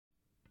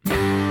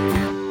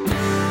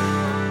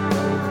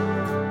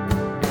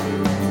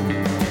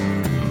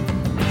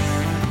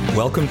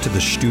Welcome to the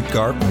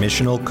Stuttgart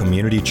Missional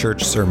Community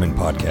Church Sermon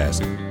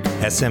Podcast.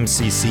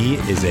 SMCC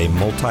is a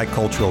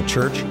multicultural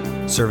church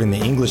serving the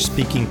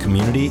English-speaking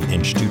community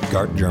in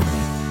Stuttgart, Germany.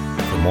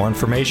 For more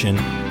information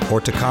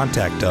or to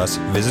contact us,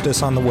 visit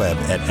us on the web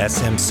at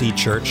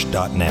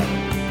smcchurch.net.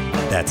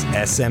 That's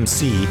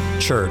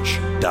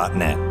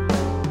smcchurch.net.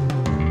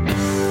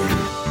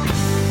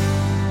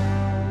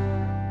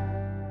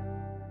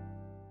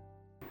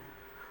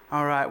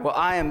 All right, well,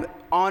 I am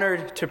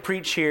honored to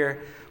preach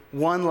here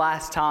one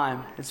last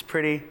time. It's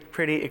pretty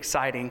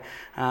exciting.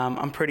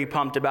 I'm pretty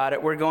pumped about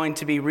it. We're going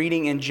to be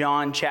reading in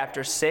John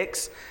chapter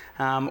 6.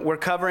 We're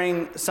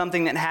covering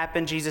something that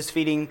happened, Jesus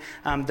feeding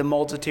the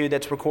multitude,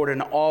 that's recorded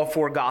in all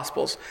four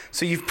Gospels.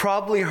 So you've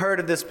probably heard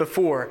of this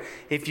before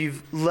if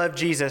you've loved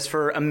Jesus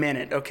for a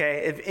minute,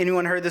 okay? If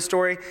anyone heard this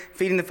story,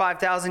 feeding the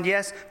 5,000,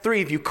 yes?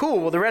 3 of you, cool.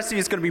 Well, the rest of you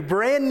is going to be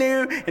brand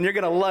new, and you're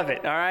going to love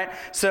it, all right?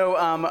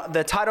 So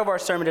the title of our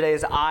sermon today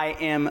is I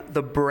Am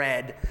the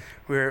Bread.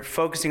 We're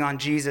focusing on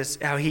Jesus,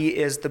 how he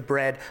is the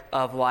bread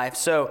of life.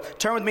 So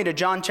turn with me to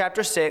John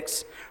chapter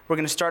 6. We're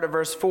going to start at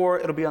verse 4.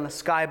 It'll be on the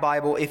Sky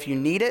Bible if you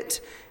need it.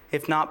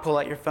 If not, pull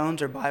out your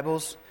phones or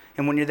Bibles.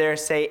 And when you're there,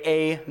 say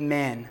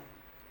amen.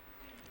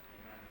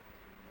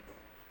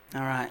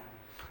 All right.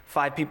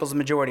 5 people's the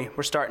majority.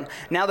 We're starting.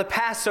 Now the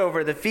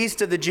Passover, the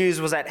feast of the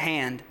Jews, was at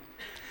hand.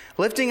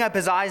 Lifting up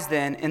his eyes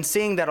then, and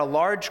seeing that a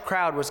large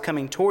crowd was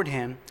coming toward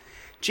him,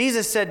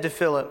 Jesus said to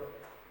Philip,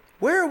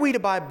 "Where are we to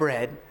buy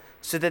bread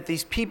so that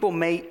these people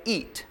may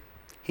eat?"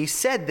 He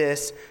said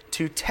this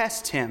to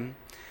test him,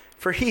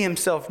 for he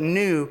himself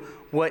knew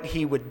what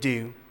he would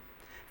do.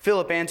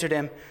 Philip answered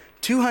him,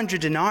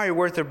 200 denarii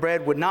worth of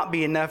bread would not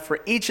be enough for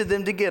each of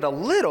them to get a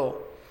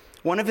little.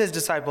 One of his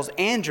disciples,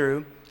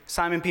 Andrew,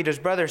 Simon Peter's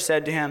brother,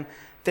 said to him,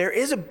 "There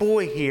is a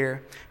boy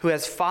here who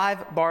has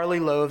 5 barley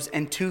loaves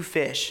and 2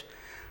 fish.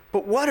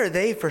 But what are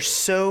they for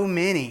so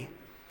many?"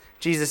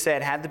 Jesus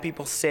said, "Have the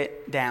people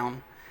sit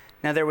down."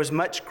 Now there was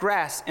much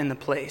grass in the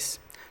place.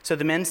 So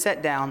the men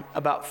sat down,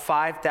 about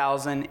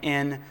 5,000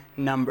 in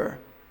number.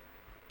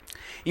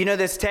 You know,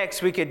 this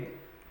text, we could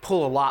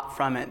pull a lot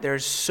from it.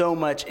 There's so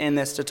much in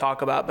this to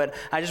talk about, but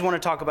I just want to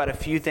talk about a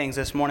few things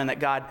this morning that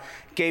God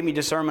gave me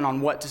discernment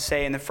on what to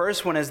say. And the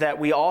first one is that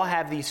we all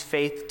have these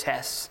faith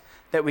tests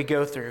that we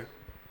go through. Do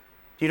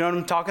you know what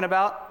I'm talking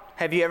about?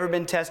 Have you ever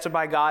been tested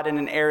by God in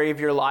an area of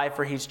your life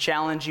where he's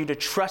challenged you to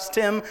trust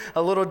him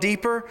a little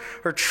deeper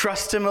or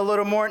trust him a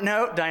little more?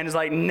 No, Diana's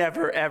like,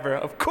 never, ever.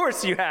 Of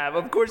course you have.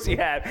 Of course you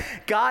have.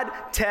 God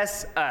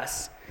tests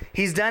us.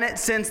 He's done it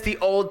since the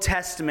Old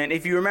Testament.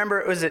 If you remember,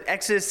 it was at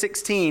Exodus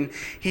 16.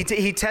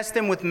 He tests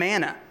them with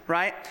manna,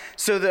 right?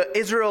 So the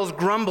Israel's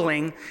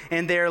grumbling,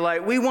 and they're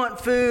like, we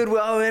want food.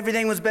 Well,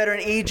 everything was better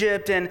in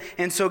Egypt. And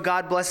so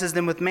God blesses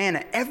them with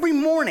manna every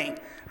morning,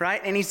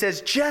 right? And he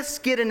says,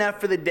 just get enough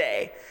for the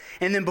day.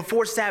 And then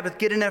before Sabbath,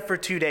 get enough for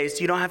 2 days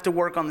so you don't have to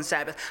work on the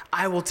Sabbath.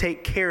 I will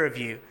take care of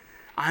you.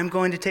 I'm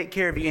going to take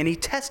care of you. And he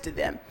tested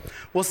them.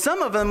 Well,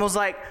 some of them was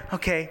like,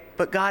 okay,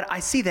 but God, I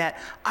see that.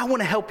 I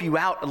want to help you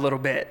out a little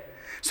bit.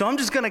 So I'm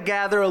just going to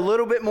gather a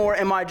little bit more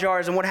in my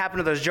jars. And what happened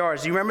to those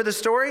jars? Do you remember the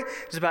story? It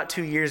was about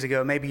 2 years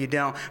ago. Maybe you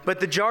don't.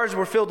 But the jars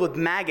were filled with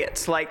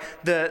maggots. Like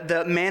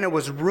the manna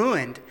was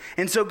ruined.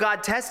 And so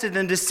God tested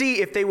them to see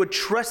if they would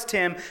trust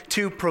him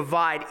to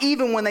provide,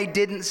 even when they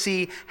didn't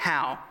see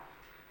how.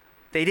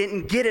 They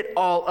didn't get it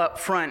all up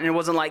front, and it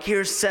wasn't like,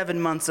 here's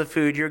 7 months of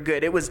food, you're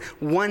good. It was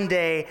one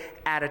day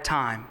at a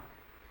time.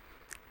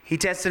 He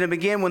tested them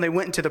again when they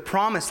went into the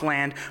promised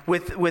land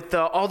with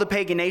all the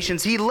pagan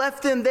nations. He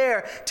left them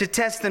there to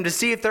test them, to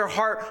see if their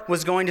heart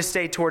was going to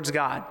stay towards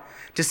God,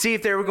 to see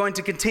if they were going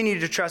to continue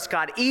to trust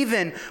God.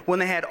 Even when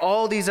they had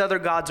all these other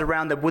gods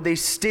around them, would they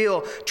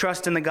still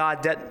trust in the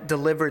God that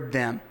delivered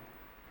them,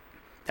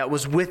 that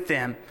was with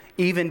them,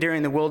 even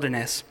during the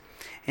wilderness?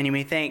 And you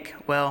may think,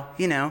 well,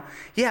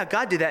 yeah,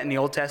 God did that in the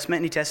Old Testament,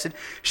 and he tested.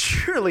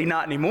 Surely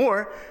not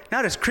anymore.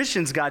 Not as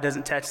Christians, God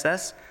doesn't test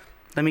us.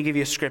 Let me give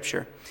you a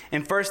scripture.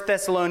 In 1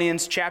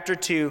 Thessalonians chapter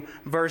 2,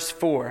 verse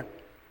 4,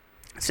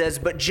 it says,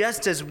 "But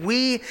just as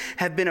we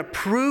have been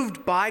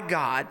approved by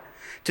God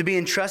to be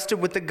entrusted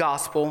with the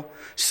gospel,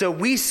 so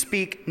we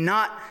speak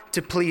not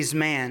to please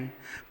man,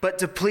 but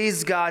to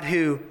please God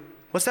who,"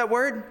 what's that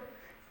word?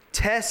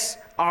 "Tests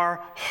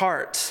our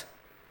hearts."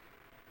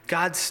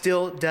 God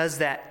still does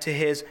that to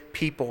his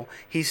people.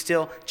 He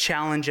still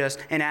challenges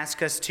us and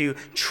asks us to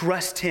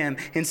trust him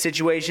in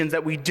situations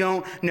that we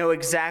don't know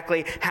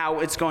exactly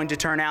how it's going to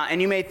turn out.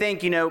 And you may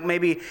think,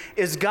 maybe,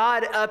 is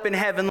God up in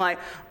heaven like,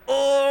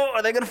 oh,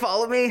 are they going to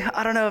follow me?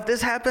 I don't know if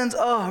this happens.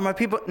 Oh, are my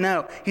people?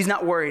 No, he's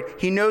not worried.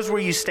 He knows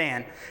where you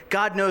stand.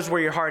 God knows where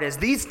your heart is.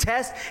 These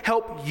tests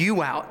help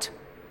you out.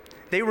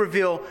 They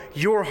reveal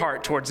your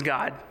heart towards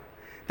God.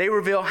 They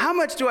reveal, how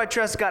much do I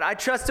trust God? I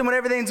trust him when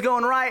everything's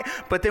going right,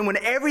 but then when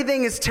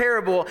everything is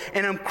terrible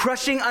and I'm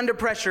crushing under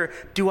pressure,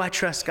 do I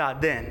trust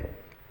God then?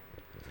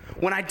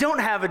 When I don't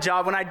have a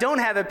job, when I don't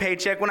have a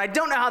paycheck, when I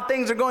don't know how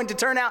things are going to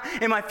turn out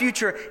in my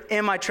future,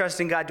 am I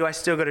trusting God? Do I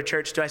still go to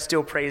church? Do I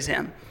still praise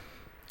him?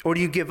 Or do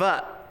you give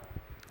up?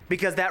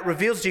 because that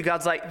reveals to you,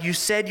 God's like, you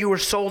said you were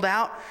sold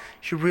out.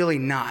 You're really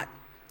not.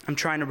 I'm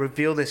trying to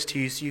reveal this to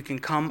you so you can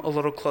come a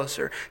little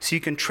closer, so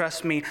you can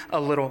trust me a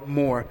little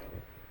more.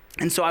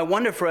 And so I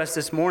wonder for us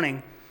this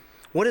morning,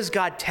 what is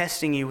God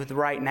testing you with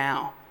right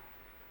now?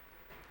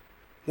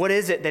 What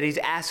is it that he's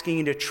asking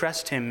you to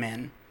trust him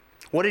in?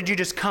 What did you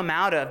just come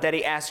out of that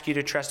he asked you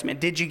to trust him in?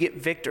 Did you get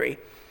victory?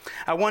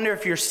 I wonder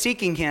if you're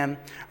seeking him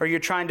or you're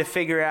trying to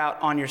figure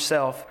out on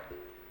yourself.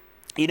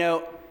 You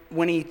know,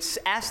 when he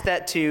asked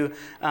that to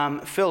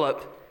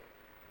Philip,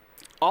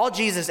 all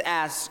Jesus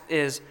asks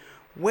is,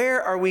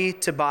 where are we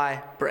to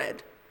buy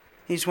bread?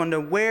 He just wanted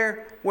to know,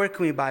 where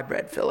can we buy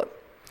bread, Philip?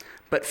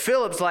 But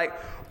Philip's like,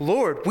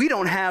 Lord, we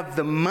don't have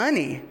the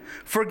money.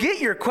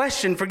 Forget your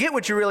question. Forget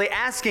what you're really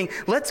asking.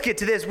 Let's get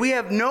to this. We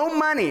have no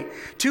money.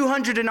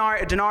 200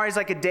 denarii is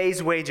like a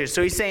day's wages.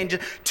 So he's saying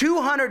just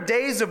 200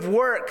 days of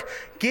work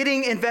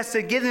getting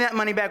invested, getting that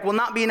money back will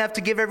not be enough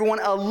to give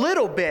everyone a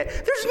little bit.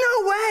 There's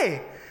no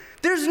way.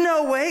 There's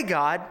no way,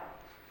 God.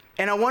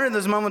 And I wonder in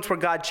those moments where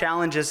God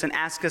challenges us and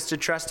asks us to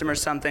trust him or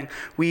something,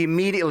 we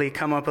immediately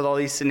come up with all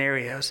these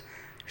scenarios.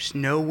 There's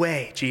no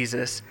way,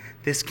 Jesus.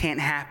 This can't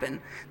happen.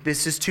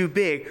 This is too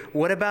big.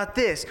 What about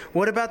this?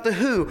 What about the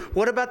who?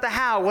 What about the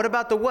how? What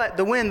about the what,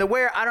 the when, the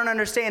where? I don't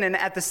understand. And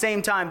at the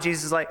same time,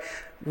 Jesus is like,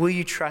 will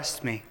you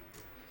trust me?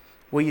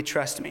 Will you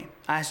trust me?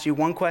 I asked you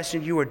one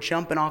question. You were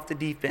jumping off the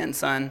deep end,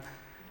 son.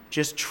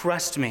 Just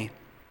trust me.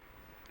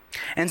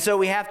 And so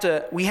we have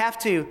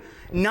to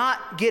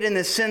not get in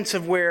the sense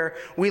of where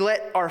we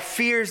let our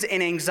fears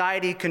and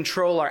anxiety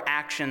control our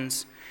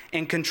actions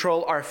and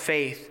control our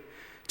faith,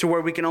 to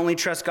where we can only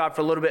trust God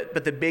for a little bit,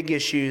 but the big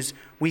issues,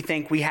 we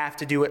think we have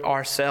to do it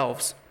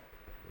ourselves.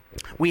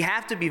 We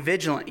have to be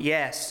vigilant,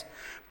 yes,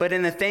 but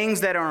in the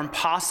things that are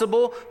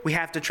impossible, we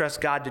have to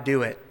trust God to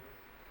do it.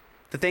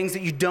 The things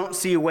that you don't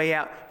see a way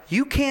out,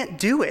 you can't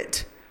do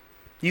it.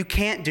 You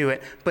can't do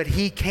it, but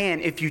he can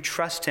if you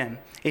trust him.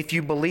 If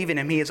you believe in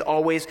him, he is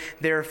always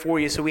there for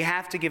you. So we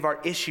have to give our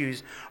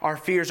issues, our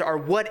fears, our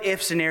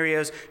what-if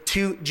scenarios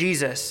to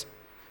Jesus.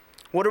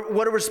 What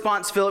a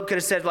response Philip could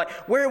have said, like,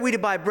 where are we to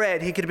buy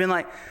bread? He could have been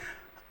like,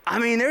 I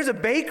mean, there's a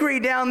bakery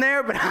down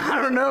there, but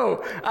I don't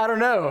know.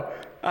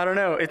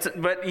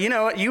 But you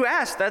know, you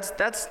asked,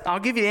 that's, I'll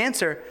give you the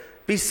answer.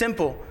 Be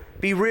simple.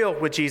 Be real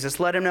with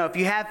Jesus. Let him know. If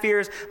you have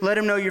fears, let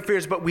him know your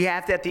fears. But we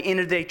have to, at the end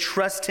of the day,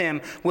 trust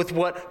him with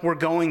what we're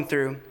going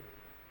through.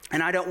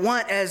 And I don't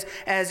want, as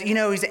you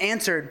know, he's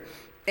answered.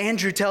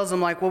 Andrew tells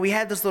him, like, well, we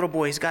had this little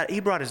boy. He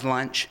brought his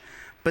lunch,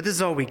 but this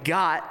is all we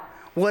got.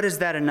 What is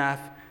that enough?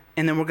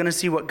 And then we're going to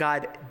see what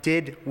God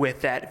did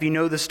with that. If you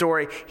know the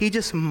story, he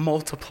just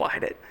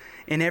multiplied it.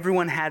 And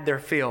everyone had their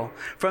fill.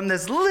 From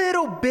this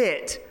little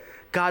bit,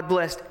 God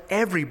blessed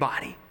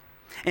everybody.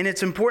 And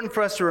it's important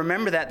for us to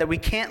remember that we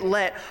can't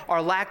let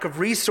our lack of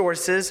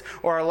resources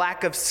or our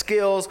lack of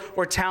skills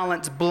or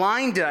talents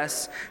blind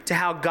us to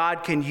how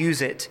God can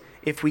use it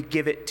if we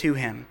give it to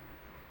him.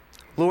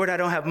 Lord, I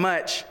don't have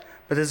much,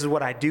 but this is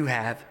what I do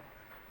have.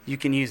 You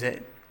can use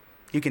it.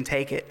 You can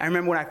take it. I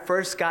remember when I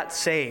first got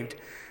saved,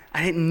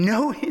 I didn't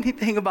know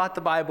anything about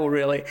the Bible,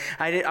 really.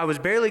 I was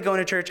barely going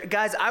to church.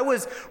 Guys, I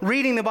was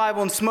reading the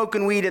Bible and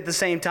smoking weed at the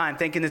same time,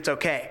 thinking it's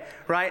okay,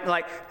 right?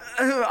 Like,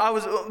 I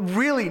was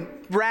really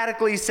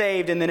radically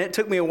saved, and then it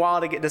took me a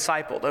while to get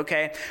discipled,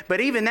 okay? But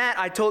even that,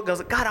 I was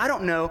like, God, I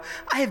don't know.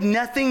 I have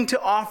nothing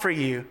to offer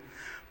you.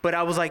 But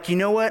I was like, you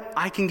know what?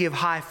 I can give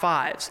high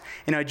fives.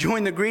 And I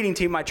joined the greeting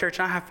team at my church,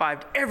 and I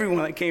high-fived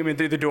everyone that came in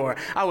through the door.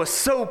 I was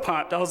so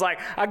pumped. I was like,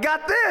 I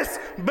got this.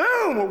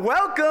 Boom.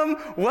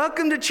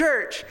 Welcome to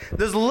church.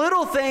 Those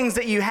little things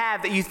that you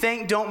have that you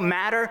think don't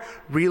matter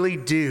really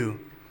do.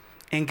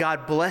 And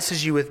God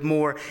blesses you with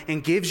more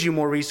and gives you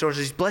more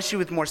resources, bless you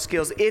with more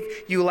skills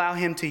if you allow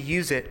him to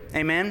use it.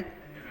 Amen?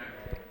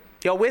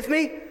 Y'all with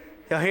me?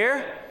 Y'all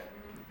here?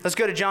 Let's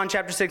go to John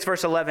chapter 6,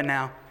 verse 11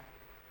 now.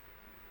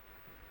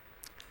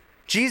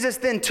 Jesus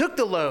then took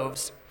the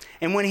loaves,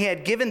 and when he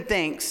had given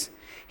thanks,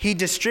 he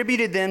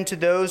distributed them to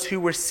those who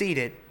were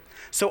seated.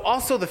 So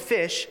also the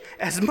fish,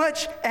 as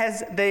much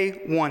as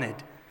they wanted.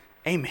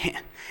 Amen.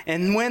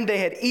 And when they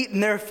had eaten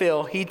their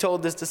fill, he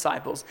told his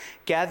disciples,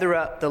 gather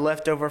up the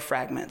leftover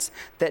fragments,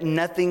 that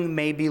nothing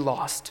may be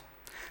lost.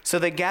 So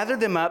they gathered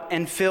them up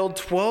and filled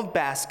 12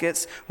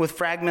 baskets with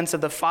fragments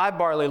of the 5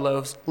 barley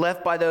loaves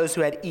left by those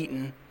who had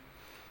eaten.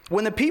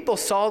 When the people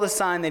saw the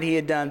sign that he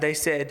had done, they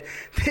said,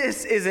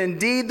 this is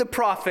indeed the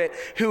prophet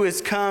who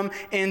has come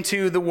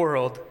into the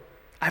world.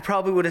 I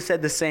probably would have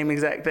said the same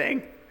exact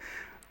thing.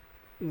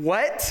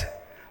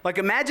 What? Like,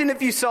 imagine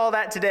if you saw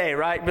that today,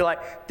 right? Be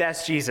like,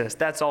 that's Jesus.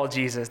 That's all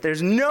Jesus.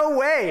 There's no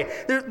way.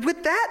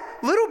 With that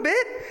little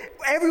bit,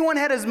 everyone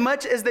had as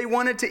much as they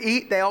wanted to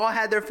eat. They all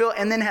had their fill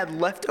and then had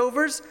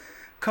leftovers.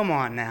 Come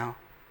on now.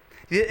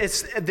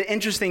 It's the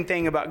interesting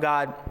thing about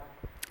God,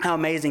 how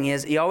amazing he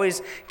is. He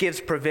always gives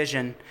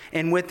provision,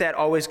 and with that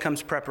always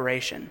comes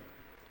preparation.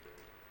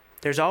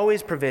 There's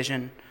always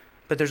provision,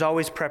 but there's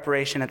always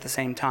preparation at the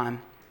same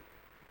time.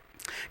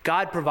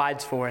 God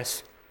provides for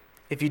us.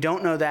 If you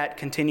don't know that,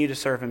 continue to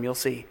serve him. You'll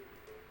see.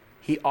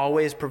 He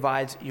always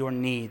provides your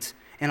needs,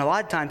 And a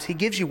lot of times he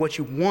gives you what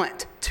you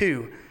want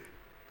too.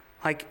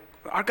 Like,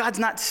 our God's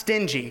not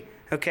stingy,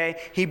 okay?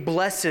 He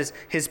blesses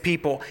his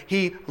people.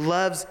 He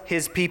loves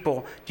his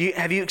people.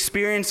 Have you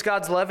experienced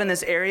God's love in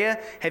this area?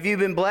 Have you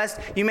been blessed?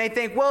 You may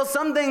think, well,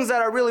 some things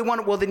that I really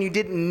want, well, then you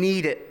didn't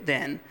need it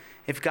then.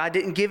 If God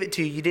didn't give it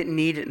to you, you didn't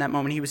need it in that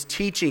moment. He was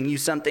teaching you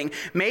something.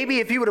 Maybe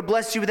if he would have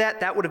blessed you with that,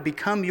 that would have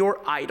become your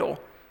idol.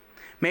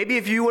 Maybe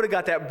if you would have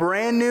got that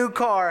brand new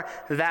car,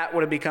 that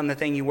would have become the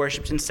thing you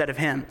worshiped instead of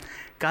him.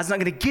 God's not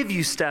going to give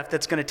you stuff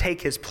that's going to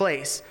take his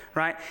place,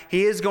 right?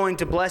 He is going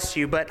to bless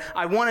you. But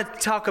I want to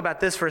talk about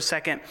this for a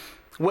second.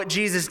 What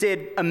Jesus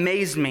did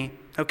amazed me,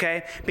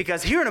 okay?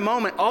 Because here in a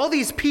moment, all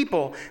these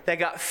people that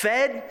got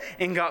fed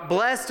and got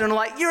blessed and are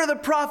like, you're the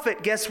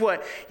prophet. Guess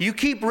what? You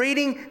keep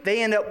reading,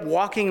 they end up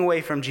walking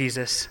away from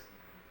Jesus.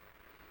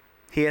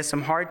 He has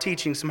some hard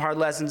teaching, some hard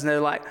lessons, and they're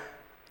like,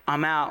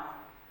 I'm out,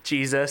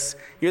 Jesus.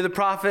 You're the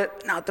prophet,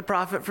 not the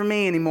prophet for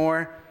me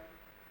anymore.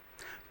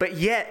 But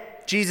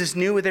yet, Jesus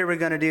knew what they were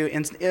going to do.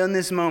 And in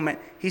this moment,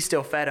 he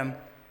still fed them.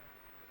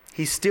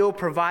 He still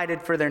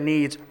provided for their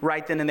needs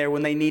right then and there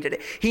when they needed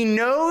it. He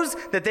knows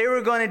that they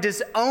were going to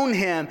disown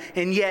him,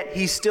 and yet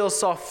he still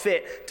saw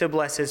fit to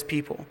bless his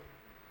people.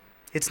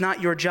 It's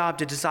not your job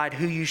to decide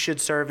who you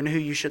should serve and who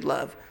you should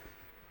love.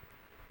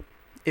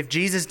 If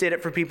Jesus did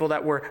it for people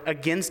that were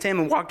against him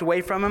and walked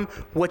away from him,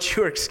 what's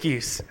your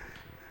excuse?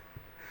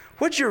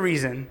 What's your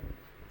reason?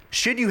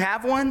 Should you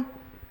have one?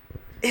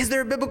 Is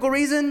there a biblical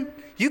reason?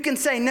 You can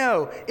say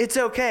no. It's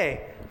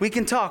okay. We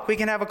can talk. We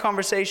can have a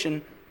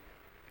conversation.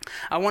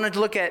 I wanted to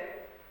look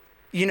at,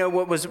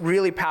 what was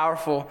really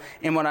powerful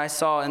in what I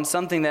saw, and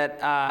something that,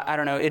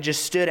 it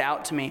just stood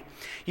out to me.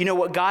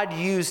 What God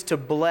used to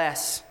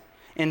bless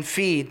and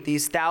feed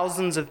these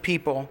thousands of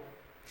people,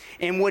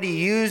 and what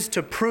he used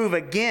to prove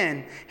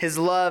again his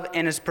love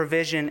and his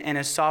provision and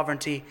his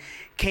sovereignty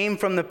came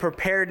from the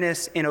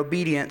preparedness and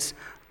obedience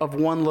of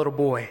one little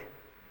boy.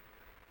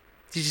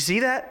 Did you see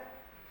that?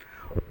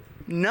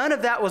 None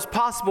of that was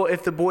possible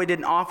if the boy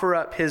didn't offer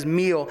up his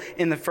meal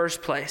in the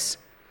first place.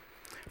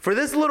 For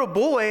this little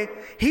boy,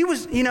 he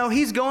was,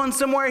 he's going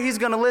somewhere, he's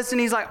going to listen.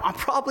 He's like, I'm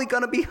probably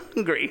going to be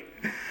hungry.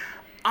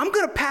 I'm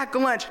going to pack a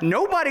lunch.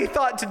 Nobody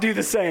thought to do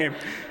the same.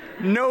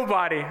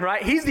 Nobody,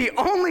 right? He's the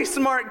only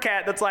smart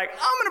cat that's like,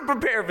 I'm going to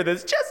prepare for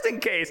this just in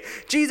case.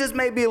 Jesus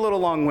may be a little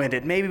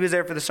long-winded. Maybe he was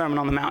there for the Sermon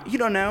on the Mount. You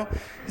don't know.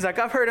 He's like,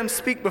 I've heard him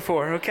speak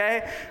before,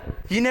 okay?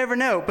 You never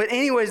know. But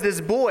anyways, this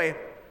boy,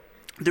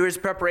 through his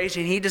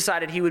preparation, he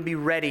decided he would be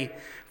ready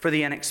for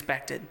the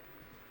unexpected.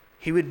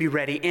 He would be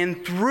ready.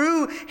 And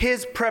through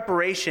his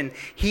preparation,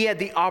 he had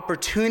the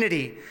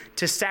opportunity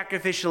to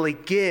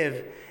sacrificially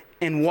give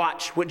and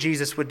watch what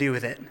Jesus would do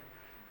with it.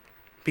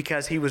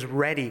 Because he was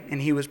ready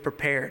and he was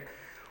prepared.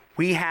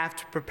 We have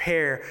to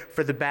prepare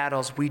for the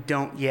battles we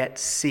don't yet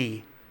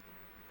see.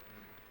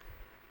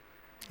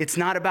 It's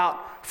not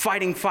about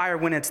fighting fire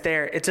when it's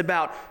there. It's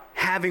about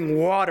having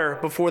water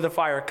before the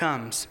fire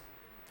comes.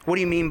 What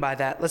do you mean by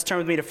that? Let's turn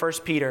with me to 1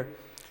 Peter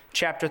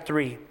chapter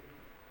 3,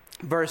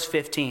 verse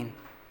 15.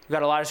 We've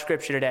got a lot of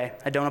scripture today.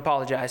 I don't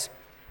apologize.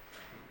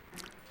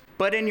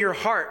 But in your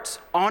hearts,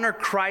 honor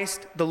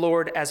Christ the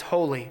Lord as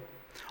holy,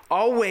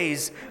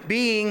 always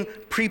being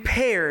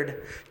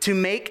prepared to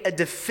make a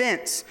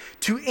defense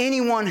to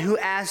anyone who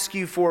asks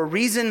you for a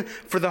reason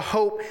for the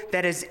hope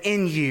that is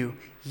in you,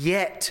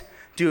 yet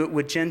do it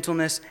with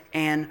gentleness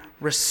and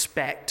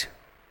respect.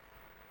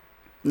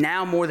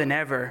 Now more than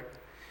ever,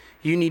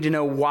 you need to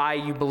know why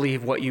you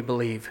believe what you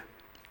believe.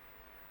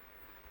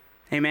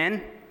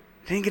 Amen?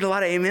 Didn't get a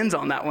lot of amens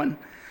on that one.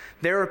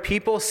 There are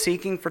people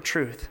seeking for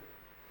truth,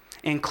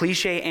 and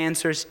cliche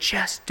answers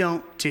just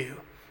don't do.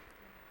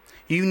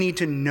 You need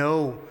to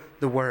know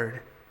the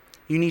word.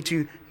 You need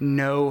to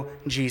know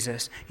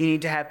Jesus. You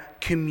need to have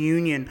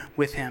communion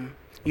with him.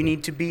 You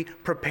need to be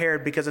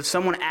prepared, because if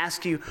someone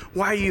asks you,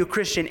 why are you a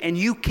Christian? And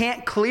you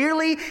can't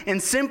clearly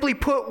and simply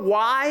put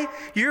why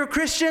you're a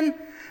Christian,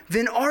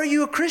 then are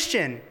you a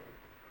Christian?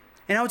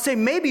 And I would say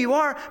maybe you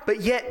are,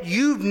 but yet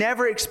you've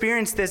never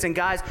experienced this. And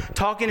guys,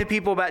 talking to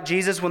people about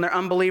Jesus when they're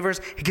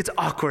unbelievers, it gets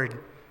awkward.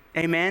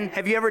 Amen?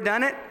 Have you ever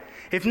done it?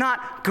 If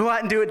not, go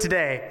out and do it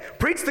today.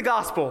 Preach the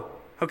gospel,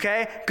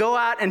 okay? Go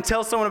out and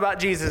tell someone about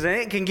Jesus, and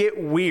it can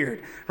get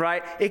weird,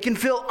 right? It can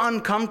feel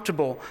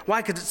uncomfortable.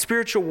 Why? Because it's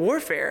spiritual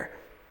warfare.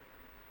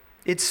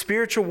 It's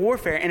spiritual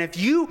warfare. And if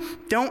you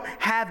don't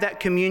have that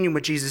communion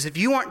with Jesus, if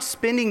you aren't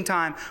spending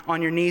time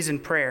on your knees in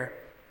prayer,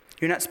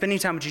 you're not spending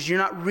time with Jesus, you're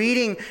not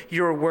reading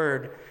your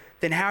word,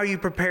 then how are you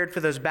prepared for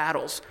those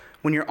battles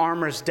when your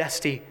armor is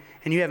dusty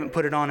and you haven't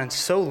put it on in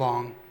so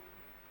long?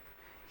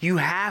 You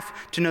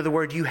have to know the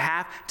word. You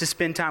have to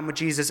spend time with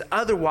Jesus.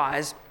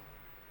 Otherwise,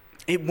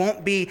 it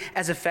won't be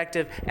as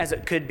effective as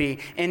it could be.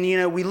 And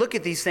we look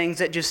at these things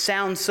that just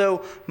sound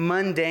so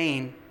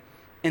mundane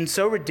and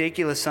so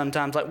ridiculous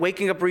sometimes, like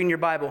waking up reading your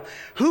Bible.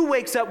 Who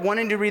wakes up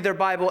wanting to read their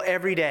Bible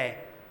every day?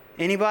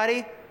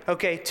 Anybody?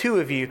 Okay,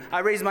 2 of you. I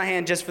raised my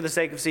hand just for the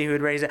sake of seeing who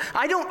would raise it.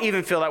 I don't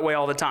even feel that way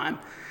all the time.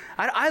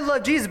 I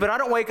love Jesus, but I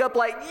don't wake up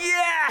like,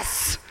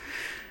 yes,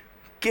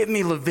 give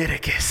me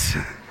Leviticus.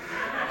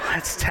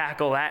 let's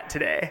tackle that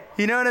today.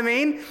 You know what I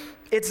mean?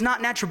 It's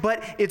not natural,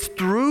 but it's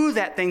through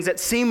that things that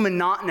seem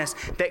monotonous,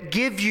 that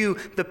give you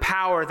the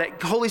power,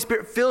 that Holy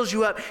Spirit fills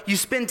you up. You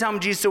spend time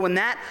with Jesus, so when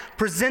that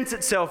presents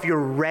itself, you're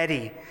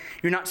ready.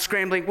 You're not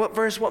scrambling, what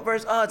verse?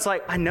 Oh, it's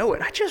like, I know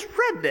it. I just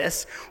read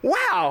this.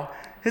 Wow.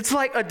 It's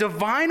like a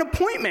divine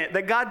appointment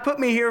that God put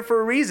me here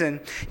for a reason.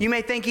 You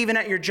may think even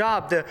at your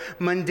job, the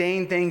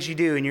mundane things you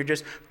do, and you're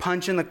just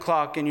punching the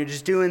clock, and you're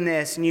just doing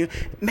this, and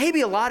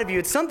maybe a lot of you,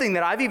 it's something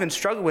that I've even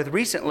struggled with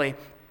recently,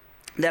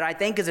 that I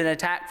think is an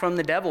attack from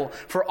the devil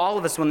for all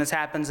of us when this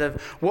happens, of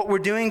what we're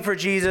doing for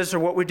Jesus or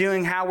what we're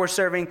doing, how we're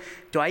serving.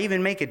 Do I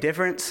even make a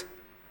difference?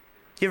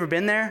 You ever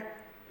been there?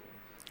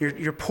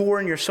 You're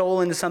pouring your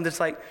soul into something that's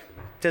like,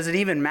 does it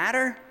even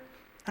matter?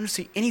 I don't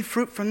see any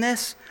fruit from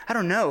this. I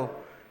don't know.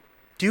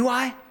 Do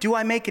I? Do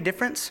I make a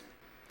difference?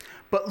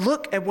 But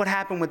look at what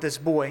happened with this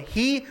boy.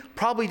 He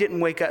probably didn't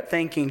wake up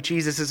thinking,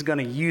 Jesus is going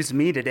to use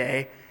me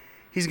today.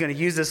 He's going to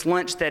use this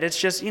lunch that it's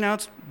just,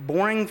 it's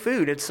boring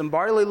food. It's some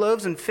barley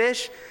loaves and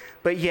fish,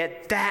 but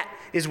yet that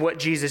is what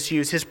Jesus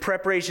used. His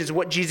preparation is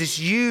what Jesus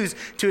used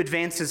to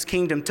advance his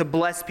kingdom, to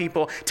bless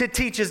people, to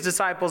teach his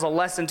disciples a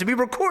lesson, to be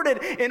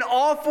recorded in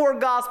all 4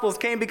 Gospels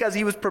came because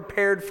he was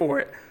prepared for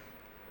it.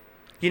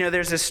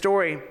 There's this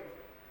story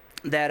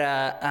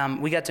that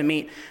we got to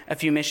meet a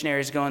few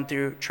missionaries going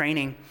through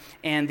training,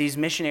 and these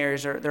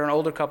missionaries they're an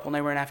older couple, and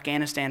they were in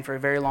Afghanistan for a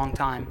very long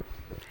time.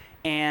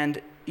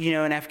 And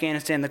in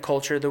Afghanistan, the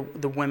culture,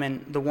 the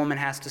woman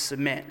has to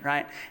submit,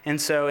 right? And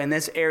so in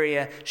this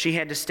area, she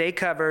had to stay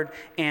covered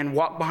and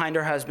walk behind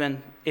her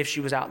husband if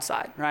she was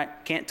outside, right?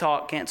 Can't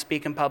talk, can't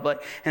speak in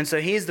public. And so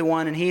he's the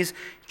one, and he's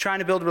trying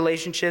to build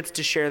relationships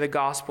to share the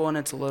gospel, and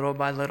it's little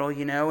by little,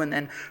 and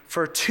then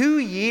for 2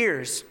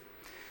 years,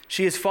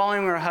 she is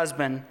following her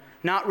husband,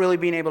 not really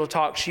being able to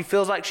talk. She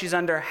feels like she's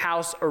under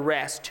house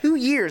arrest. 2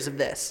 years of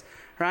this,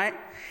 right?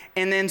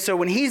 And then so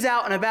when he's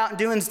out and about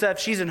doing stuff,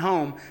 she's at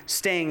home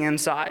staying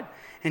inside.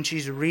 And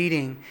she's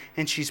reading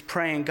and she's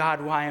praying,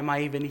 God, why am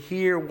I even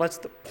here? What's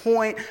the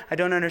point? I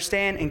don't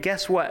understand. And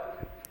guess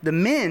what? The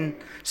men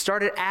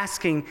started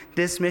asking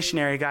this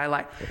missionary guy,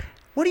 like,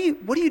 what do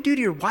you do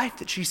to your wife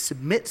that she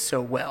submits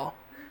so well?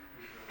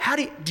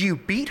 Do you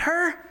beat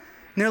her?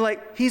 And they're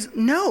like,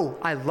 no,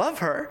 I love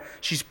her.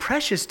 She's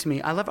precious to me.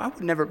 I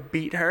would never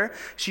beat her.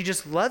 She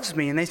just loves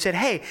me. And they said,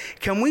 hey,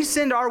 can we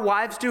send our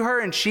wives to her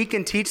and she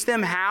can teach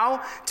them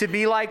how to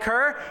be like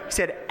her? He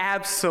said,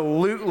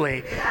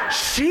 absolutely.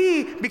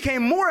 She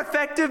became more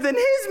effective than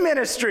his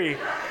ministry.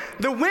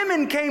 The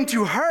women came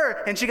to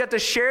her and she got to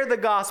share the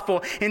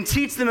gospel and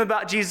teach them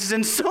about Jesus.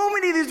 And so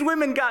many of these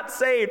women got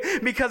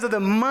saved because of the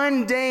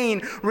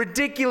mundane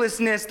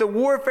ridiculousness, the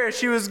warfare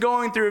she was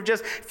going through of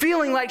just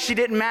feeling like she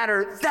didn't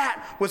matter. That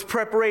was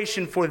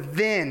preparation for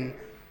then.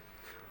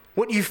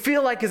 What you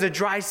feel like is a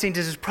dry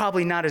season is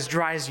probably not as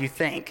dry as you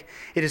think.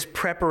 It is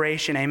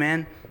preparation,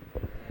 amen?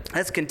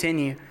 Let's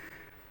continue.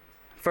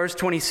 Verse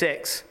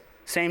 26,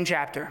 same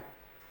chapter.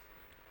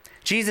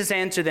 Jesus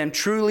answered them,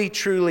 truly,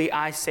 truly,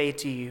 I say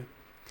to you,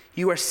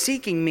 you are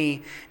seeking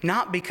me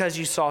not because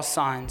you saw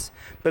signs,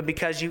 but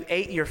because you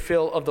ate your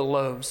fill of the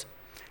loaves.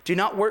 Do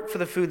not work for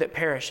the food that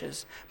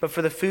perishes, but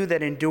for the food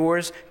that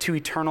endures to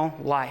eternal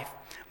life,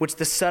 which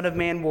the Son of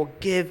Man will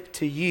give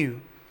to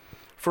you.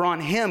 For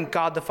on him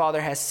God the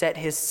Father has set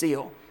his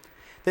seal.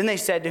 Then they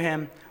said to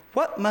him,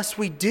 what must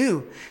we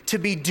do to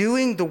be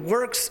doing the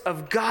works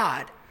of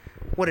God?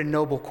 What a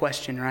noble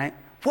question, right?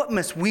 What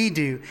must we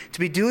do to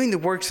be doing the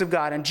works of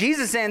God? And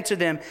Jesus answered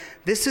them,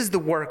 this is the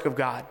work of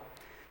God,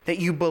 that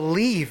you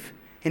believe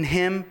in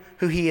him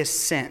who he has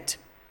sent.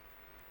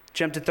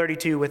 Jump to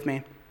 32 with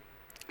me.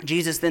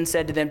 Jesus then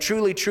said to them,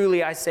 truly,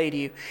 truly, I say to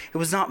you, it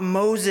was not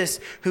Moses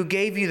who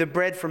gave you the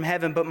bread from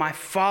heaven, but my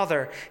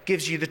Father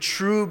gives you the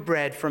true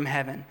bread from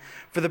heaven.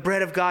 For the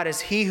bread of God is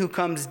he who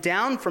comes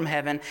down from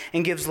heaven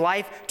and gives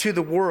life to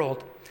the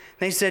world.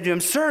 They said to him,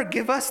 sir,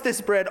 give us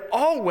this bread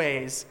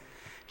always.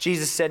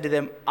 Jesus said to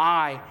them,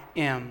 I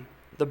am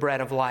the bread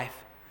of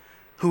life.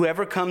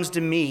 Whoever comes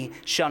to me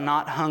shall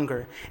not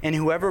hunger, and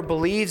whoever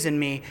believes in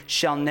me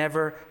shall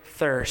never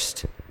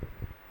thirst.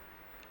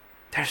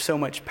 There's so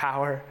much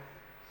power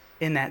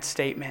in that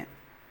statement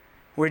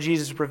where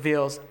Jesus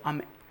reveals,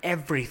 I'm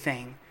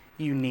everything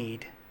you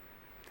need.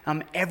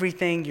 I'm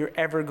everything you're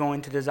ever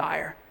going to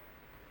desire.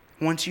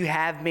 Once you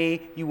have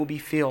me, you will be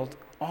filled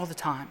all the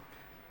time.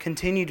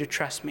 Continue to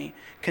trust me.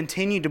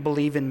 Continue to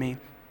believe in me.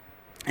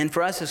 And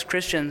for us as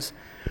Christians,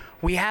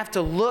 we have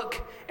to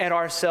look at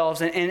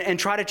ourselves and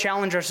try to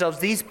challenge ourselves.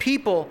 These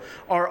people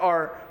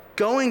are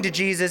going to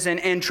Jesus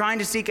and trying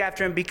to seek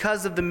after him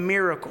because of the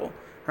miracle,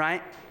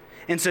 right?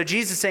 And so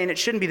Jesus is saying it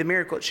shouldn't be the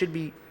miracle, it should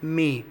be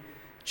me.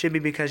 It should be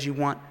because you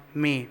want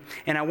me.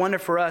 And I wonder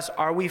for us,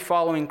 are we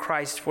following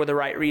Christ for the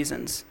right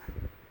reasons?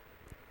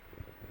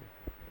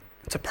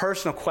 It's a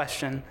personal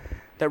question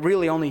that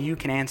really only you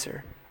can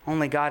answer.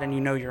 Only God and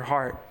you know your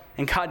heart.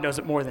 And God knows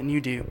it more than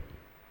you do.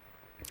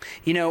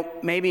 You know,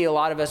 maybe a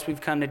lot of us, we've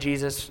come to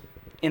Jesus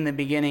in the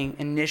beginning,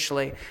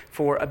 initially,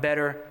 for a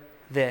better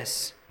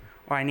this,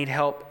 or I need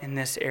help in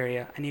this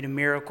area. I need a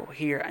miracle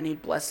here. I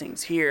need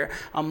blessings here.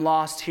 I'm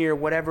lost here,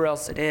 whatever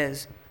else it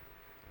is.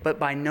 But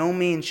by no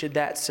means should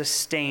that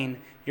sustain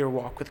your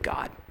walk with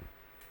God.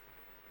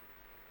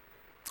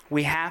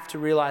 We have to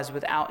realize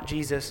without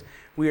Jesus,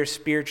 we are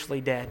spiritually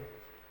dead.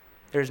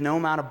 There's no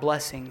amount of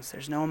blessings.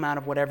 There's no amount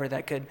of whatever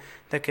that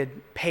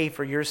could pay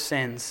for your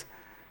sins,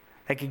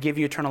 that could give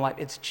you eternal life.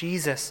 It's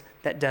Jesus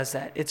that does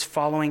that. It's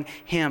following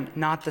him,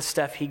 not the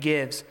stuff he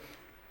gives.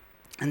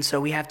 And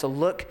so we have to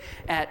look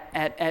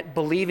at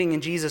believing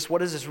in Jesus. What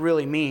does this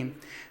really mean?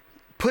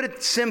 Put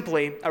it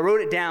simply, I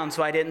wrote it down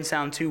so I didn't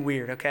sound too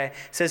weird, okay? It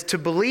says, to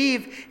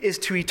believe is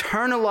to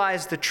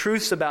eternalize the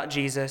truths about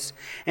Jesus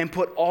and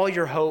put all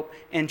your hope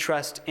and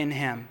trust in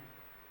him.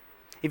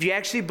 If you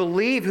actually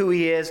believe who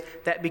he is,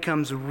 that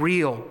becomes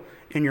real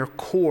in your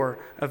core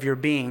of your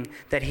being,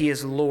 that he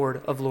is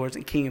Lord of lords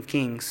and King of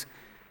kings.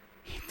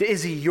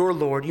 Is he your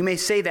Lord? You may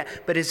say that,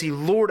 but is he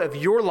Lord of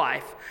your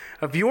life,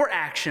 of your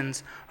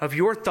actions, of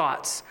your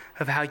thoughts,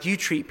 of how you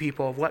treat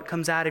people, of what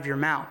comes out of your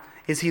mouth?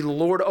 Is he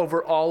Lord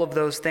over all of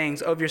those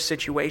things, of your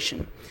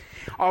situation?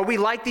 Are we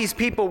like these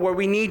people where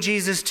we need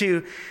Jesus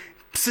to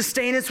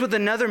sustain us with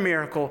another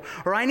miracle,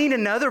 or I need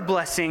another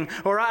blessing,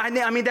 or I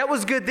mean, that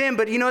was good then,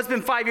 but it's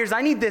been 5 years.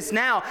 I need this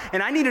now,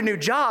 and I need a new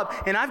job,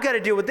 and I've got to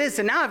deal with this,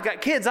 and now I've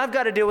got kids. I've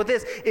got to deal with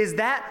this. Is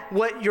that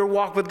what your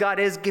walk with God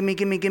is? Give me,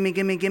 give me, give me,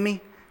 give me, give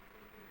me.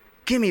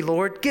 Give me,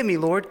 Lord. Give me,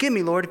 Lord. Give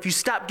me, Lord. If you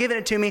stop giving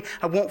it to me,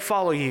 I won't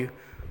follow you.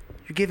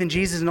 You're giving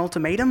Jesus an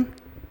ultimatum?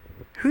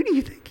 Who do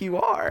you think you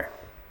are?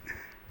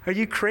 Are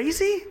you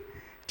crazy?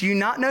 Do you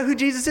not know who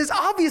Jesus is?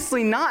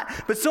 Obviously not.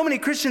 But so many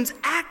Christians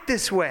act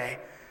this way.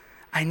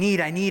 I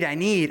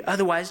need.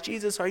 Otherwise,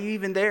 Jesus, are you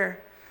even there?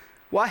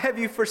 Why have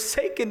you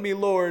forsaken me,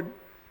 Lord?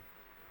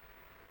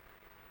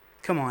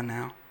 Come on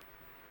now.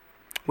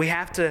 We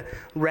have to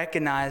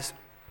recognize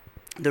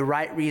the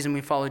right reason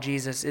we follow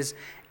Jesus is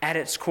at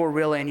its core,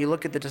 really. And you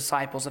look at the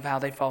disciples of how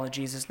they followed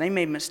Jesus. They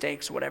made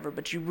mistakes, whatever.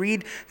 But you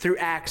read through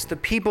Acts, the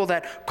people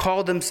that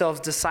called themselves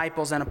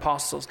disciples and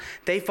apostles,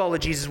 they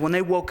followed Jesus. When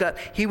they woke up,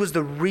 he was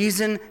the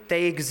reason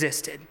they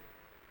existed.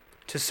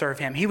 To serve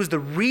him. He was the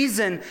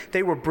reason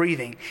they were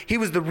breathing. He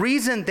was the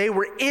reason they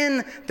were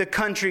in the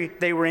country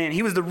they were in.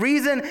 He was the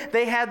reason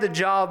they had the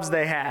jobs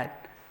they had.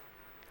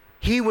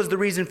 He was the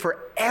reason for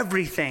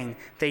everything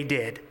they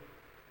did.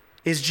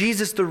 Is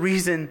Jesus the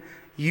reason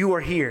you are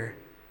here?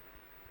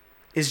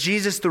 Is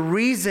Jesus the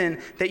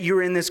reason that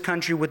you're in this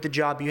country with the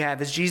job you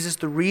have? Is Jesus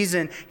the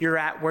reason you're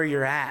at where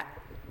you're at?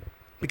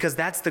 Because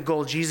that's the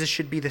goal. Jesus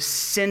should be the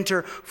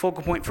center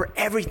focal point for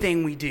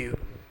everything we do.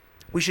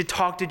 We should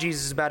talk to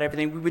Jesus about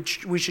everything.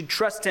 We should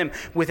trust him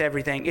with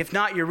everything. If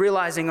not, you're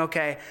realizing,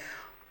 okay,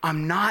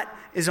 I'm not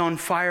as on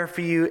fire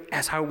for you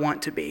as I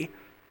want to be.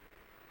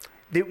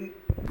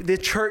 The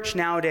church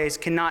nowadays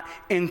cannot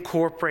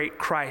incorporate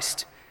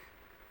Christ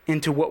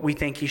into what we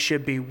think he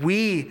should be.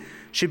 We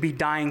should be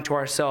dying to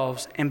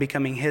ourselves and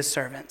becoming his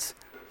servants.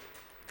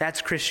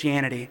 That's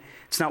Christianity.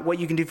 It's not what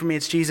you can do for me.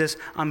 It's Jesus,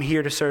 I'm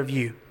here to serve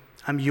you.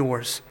 I'm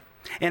yours.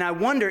 And I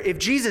wonder if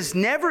Jesus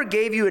never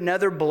gave you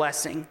another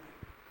blessing,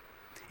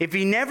 if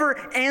he never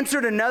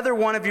answered another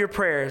one of your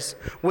prayers,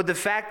 would the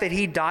fact that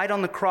he died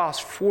on the cross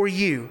for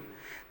you,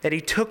 that he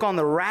took on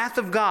the wrath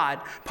of God,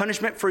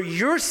 punishment for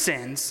your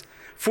sins,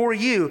 for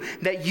you,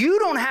 that you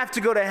don't have to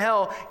go to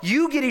hell,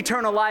 you get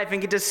eternal life and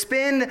get to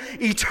spend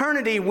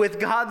eternity with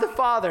God the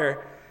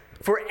Father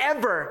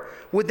forever,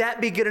 would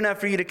that be good enough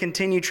for you to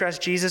continue to trust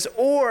Jesus?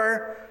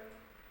 Or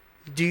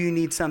do you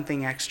need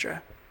something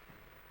extra?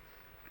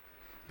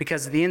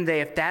 Because at the end of the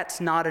day, if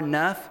that's not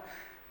enough,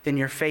 then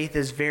your faith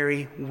is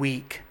very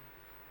weak.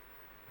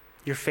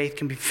 Your faith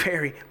can be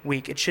very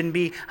weak. It shouldn't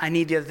be, I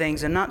need the other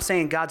things. I'm not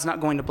saying God's not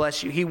going to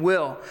bless you. He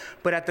will.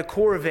 But at the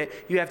core of it,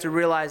 you have to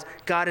realize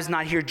God is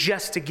not here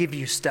just to give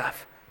you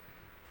stuff.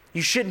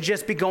 You shouldn't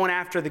just be going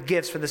after the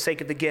gifts for the sake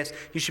of the gifts.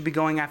 You should be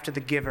going after the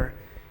giver.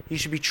 You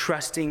should be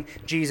trusting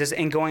Jesus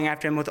and going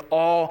after him with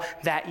all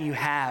that you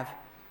have.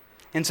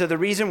 And so the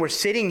reason we're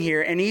sitting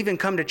here and even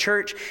come to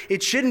church,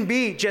 it shouldn't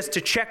be just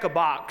to check a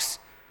box.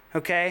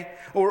 Okay?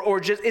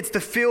 Or just it's the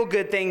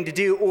feel-good thing to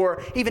do,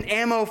 or even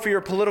ammo for your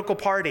political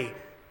party,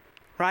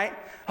 right?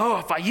 Oh,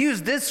 if I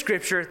use this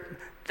scripture,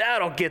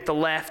 that'll get the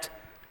left.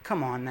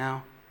 Come on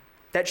now.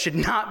 That should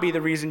not be the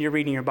reason you're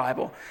reading your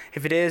Bible.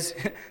 If it is,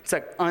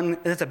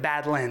 that's a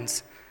bad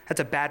lens.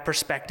 That's a bad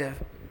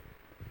perspective.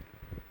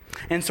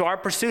 And so our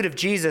pursuit of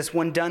Jesus,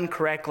 when done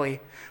correctly,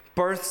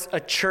 births a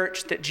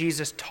church that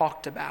Jesus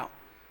talked about.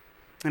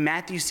 In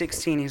Matthew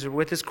 16, he's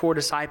with his core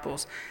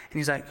disciples, and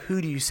he's like,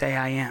 who do you say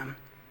I am?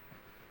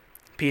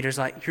 Peter's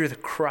like, you're the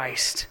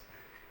Christ.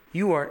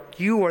 You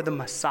are the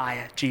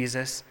Messiah,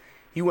 Jesus.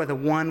 You are the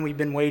one we've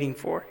been waiting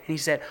for. And he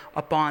said,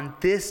 upon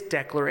this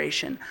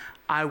declaration,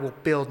 I will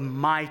build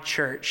my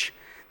church,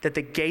 that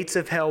the gates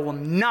of hell will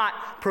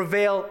not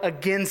prevail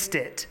against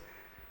it.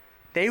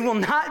 They will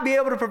not be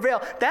able to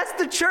prevail. That's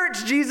the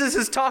church Jesus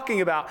is talking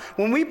about.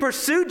 When we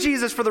pursue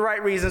Jesus for the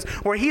right reasons,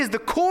 where he is the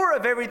core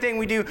of everything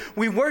we do,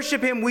 we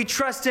worship him, we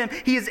trust him,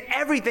 he is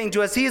everything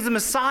to us, he is the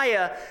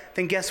Messiah,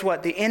 then guess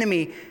what? The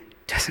enemy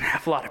doesn't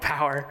have a lot of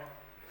power.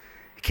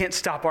 It can't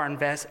stop our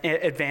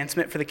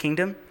advancement for the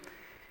kingdom.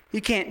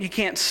 You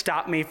can't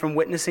stop me from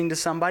witnessing to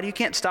somebody. You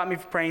can't stop me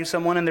from praying to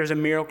someone and there's a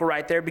miracle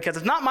right there, because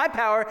it's not my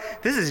power.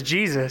 This is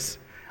Jesus.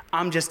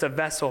 I'm just a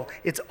vessel.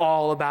 It's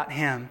all about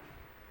him.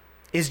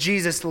 Is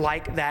Jesus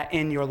like that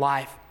in your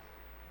life?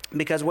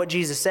 Because what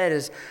Jesus said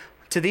is,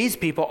 to these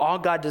people, all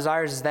God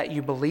desires is that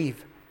you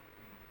believe.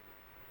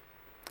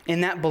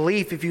 In that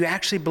belief, if you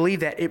actually believe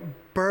that, it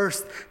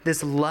bursts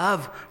this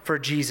love for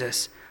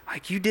Jesus.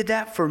 Like, you did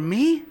that for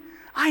me?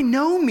 I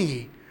know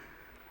me.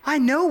 I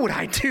know what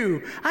I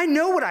do. I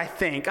know what I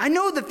think. I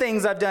know the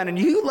things I've done, and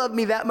you love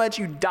me that much,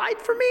 you died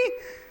for me?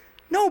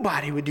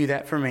 Nobody would do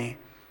that for me.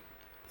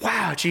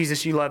 Wow,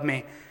 Jesus, you love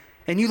me.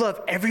 And you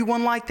love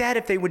everyone like that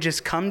if they would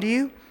just come to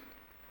you?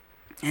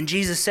 And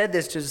Jesus said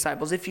this to his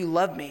disciples, if you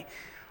love me,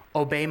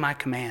 obey my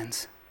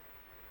commands.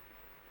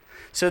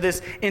 So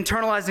this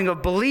internalizing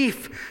of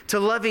belief to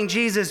loving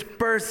Jesus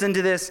bursts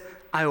into this,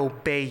 I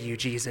obey you,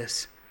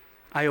 Jesus.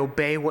 I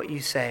obey what you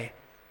say.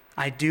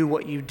 I do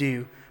what you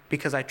do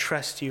because I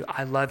trust you.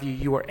 I love you.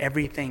 You are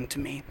everything to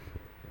me.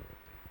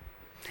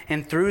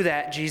 And through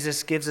that,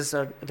 Jesus gives us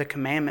the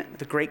commandment,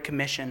 the Great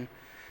Commission,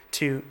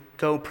 to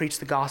go preach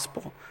the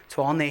gospel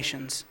to all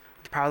nations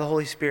with the power of the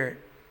Holy Spirit.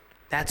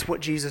 That's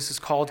what Jesus has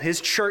called his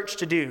church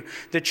to do.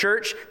 The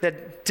church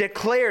that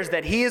declares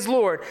that he is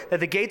Lord, that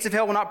the gates of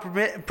hell will not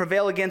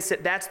prevail against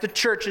it. That's the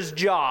church's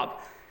job.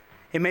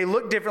 It may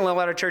look differently in a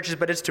lot of churches,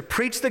 but it's to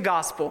preach the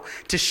gospel,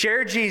 to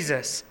share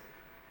Jesus,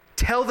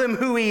 tell them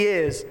who he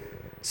is,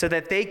 so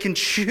that they can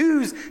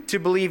choose to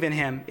believe in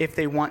him if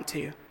they want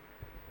to.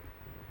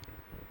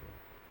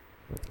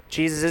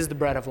 Jesus is the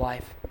bread of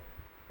life.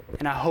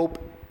 And I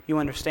hope you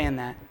understand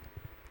that.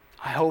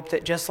 I hope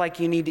that just like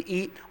you need to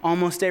eat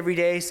almost every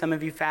day, some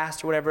of you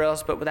fast or whatever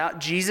else, but without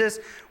Jesus,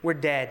 we're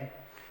dead.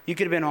 You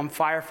could have been on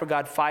fire for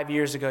God 5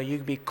 years ago. You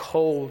could be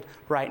cold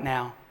right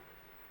now.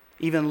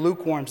 Even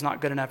lukewarm's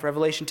not good enough.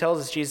 Revelation tells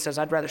us, Jesus says,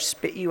 I'd rather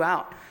spit you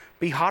out.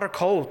 Be hot or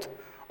cold.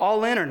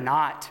 All in or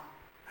not.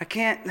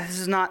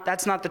 That's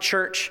not the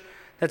church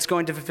that's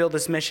going to fulfill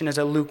this mission as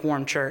a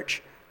lukewarm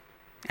church.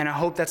 And I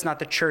hope that's not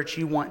the church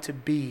you want to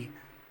be.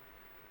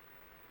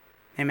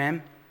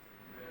 Amen?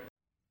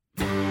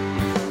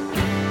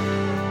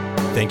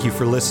 Thank you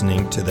for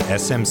listening to the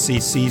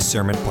SMCC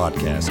Sermon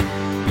Podcast.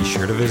 Be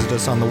sure to visit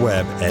us on the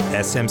web at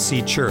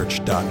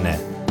smcchurch.net.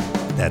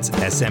 That's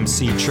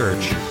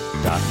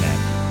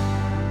smcchurch.net.